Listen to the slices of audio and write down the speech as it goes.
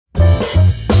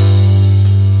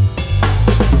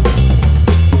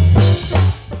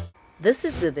This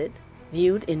exhibit,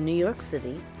 viewed in New York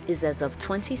City, is as of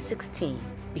 2016,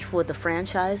 before the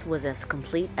franchise was as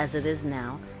complete as it is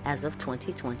now as of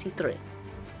 2023.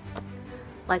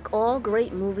 Like all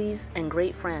great movies and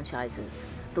great franchises,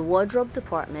 the wardrobe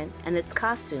department and its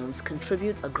costumes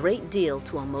contribute a great deal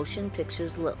to a motion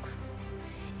picture's looks.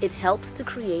 It helps to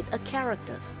create a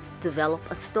character, develop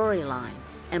a storyline,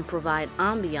 and provide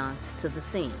ambiance to the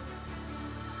scene.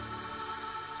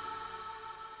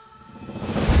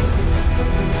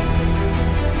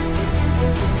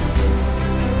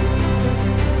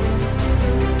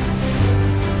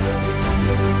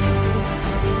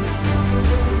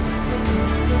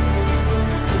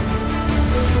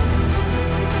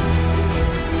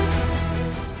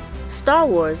 Star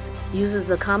Wars uses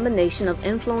a combination of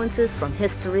influences from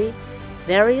history,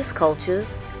 various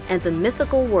cultures, and the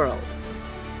mythical world.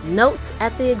 Notes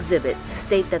at the exhibit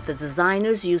state that the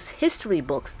designers use history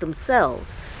books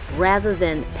themselves rather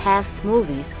than past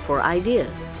movies for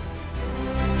ideas.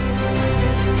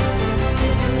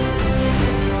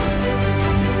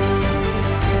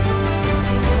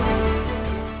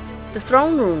 The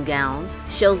throne room gown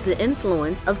shows the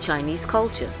influence of Chinese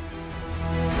culture.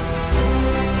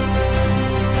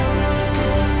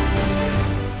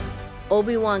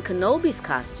 Obi-Wan Kenobi's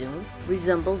costume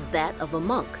resembles that of a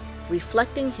monk,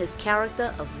 reflecting his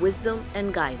character of wisdom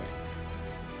and guidance.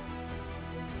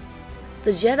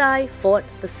 The Jedi fought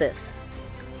the Sith.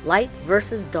 Light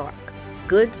versus dark,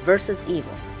 good versus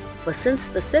evil. But since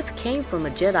the Sith came from a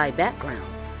Jedi background,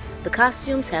 the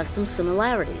costumes have some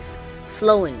similarities,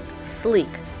 flowing, sleek,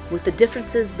 with the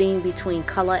differences being between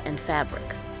color and fabric.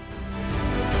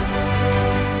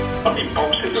 In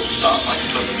boxes of stuff I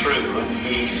flipped through, and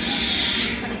he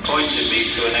pointed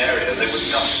me to an area. There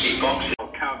were dusty boxes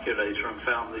of calculator and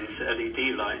found these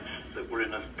LED lights that were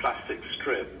in a plastic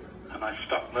strip, and I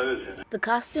stuck those in it. The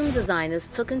costume designers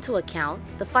took into account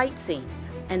the fight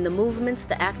scenes and the movements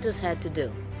the actors had to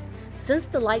do. Since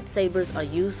the lightsabers are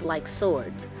used like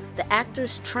swords, the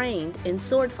actors trained in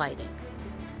sword fighting.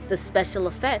 The special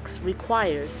effects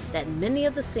required that many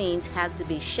of the scenes had to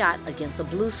be shot against a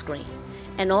blue screen,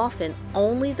 and often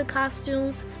only the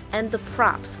costumes and the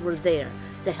props were there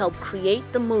to help create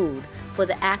the mood for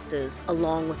the actors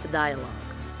along with the dialogue.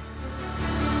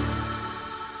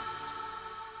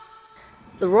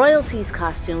 The royalties'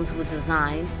 costumes were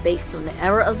designed based on the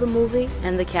era of the movie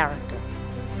and the character.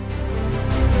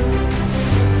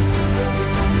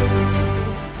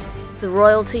 The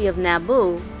royalty of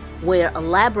Naboo wear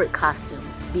elaborate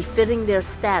costumes befitting their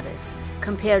status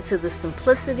compared to the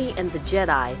simplicity and the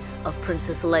Jedi of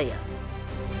Princess Leia.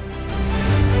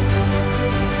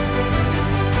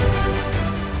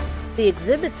 The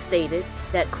exhibit stated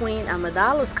that Queen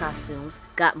Amidala's costumes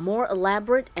got more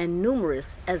elaborate and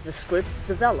numerous as the scripts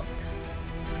developed.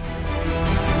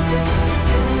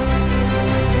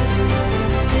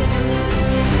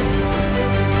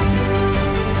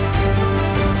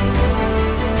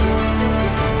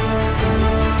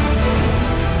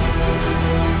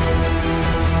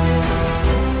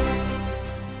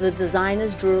 The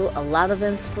designers drew a lot of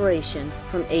inspiration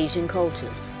from Asian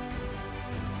cultures.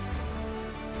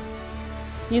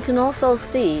 You can also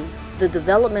see the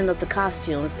development of the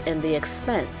costumes and the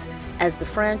expense as the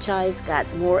franchise got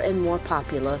more and more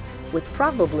popular with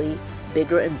probably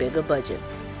bigger and bigger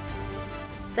budgets.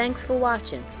 Thanks for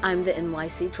watching. I'm the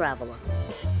NYC Traveler.